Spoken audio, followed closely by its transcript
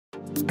Hi!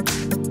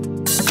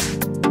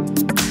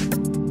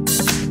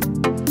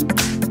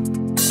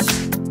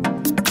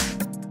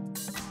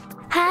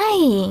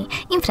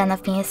 In front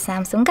of me is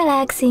Samsung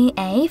Galaxy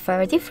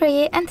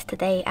A33 and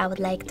today I would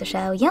like to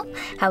show you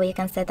how you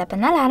can set up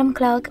an alarm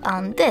clock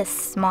on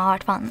this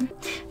smartphone.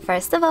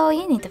 First of all,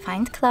 you need to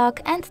find clock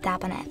and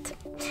tap on it.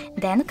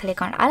 Then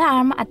click on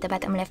alarm at the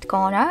bottom left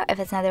corner if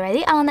it's not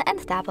already on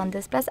and tap on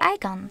this plus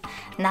icon.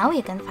 Now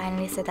you can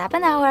finally set up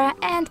an hour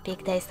and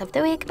pick days of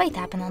the week by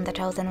tapping on the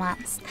chosen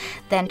ones.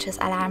 Then choose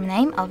alarm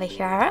name over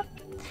here.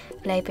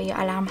 Label your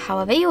alarm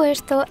however you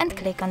wish to and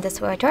click on the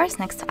switches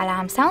next to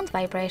alarm sound,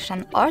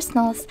 vibration or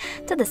snooze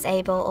to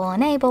disable or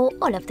enable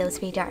all of those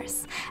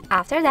features.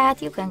 After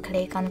that, you can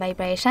click on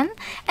vibration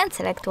and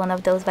select one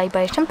of those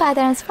vibration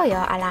patterns for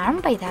your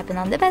alarm by tapping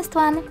on the best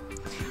one,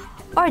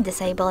 or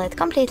disable it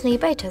completely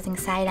by choosing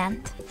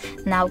silent.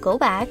 Now go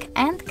back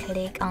and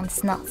click on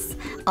snooze.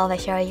 Over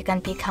here you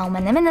can pick how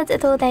many minutes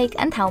it will take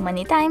and how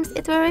many times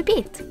it will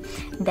repeat.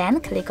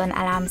 Then click on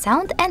alarm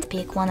sound and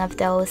pick one of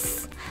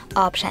those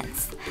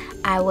options.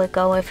 I will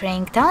go with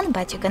ringtone,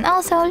 but you can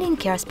also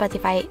link your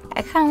Spotify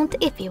account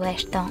if you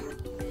wish to.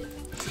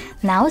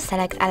 Now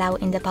select allow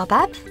in the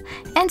pop-up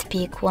and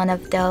pick one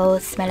of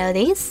those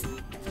melodies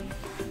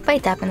by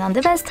tapping on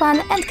the best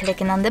one and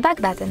clicking on the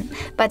back button,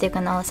 but you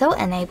can also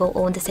enable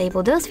or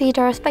disable those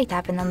features by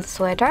tapping on the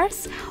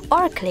switches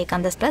or click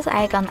on this plus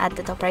icon at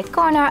the top right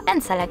corner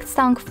and select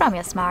song from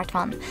your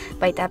smartphone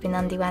by tapping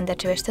on the one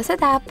that you wish to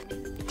set up,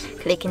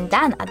 clicking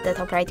done at the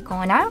top right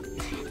corner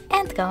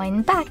and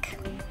going back.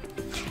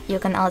 You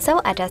can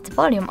also adjust the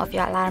volume of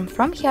your alarm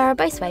from here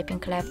by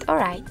swiping left or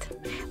right.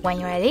 When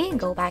you're ready,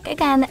 go back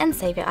again and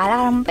save your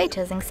alarm by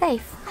choosing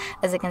save.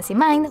 As you can see,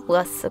 mine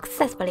was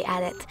successfully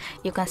added.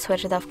 You can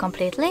switch it off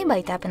completely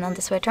by tapping on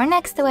the switcher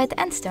next to it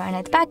and turn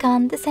it back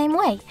on the same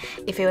way.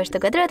 If you wish to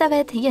get rid of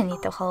it, you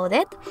need to hold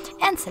it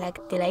and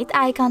select delete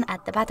icon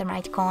at the bottom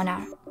right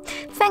corner.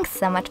 Thanks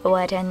so much for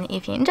watching.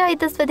 If you enjoyed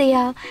this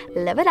video,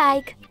 leave a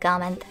like,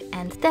 comment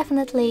and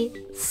definitely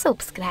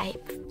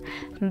subscribe.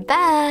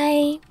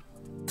 Bye!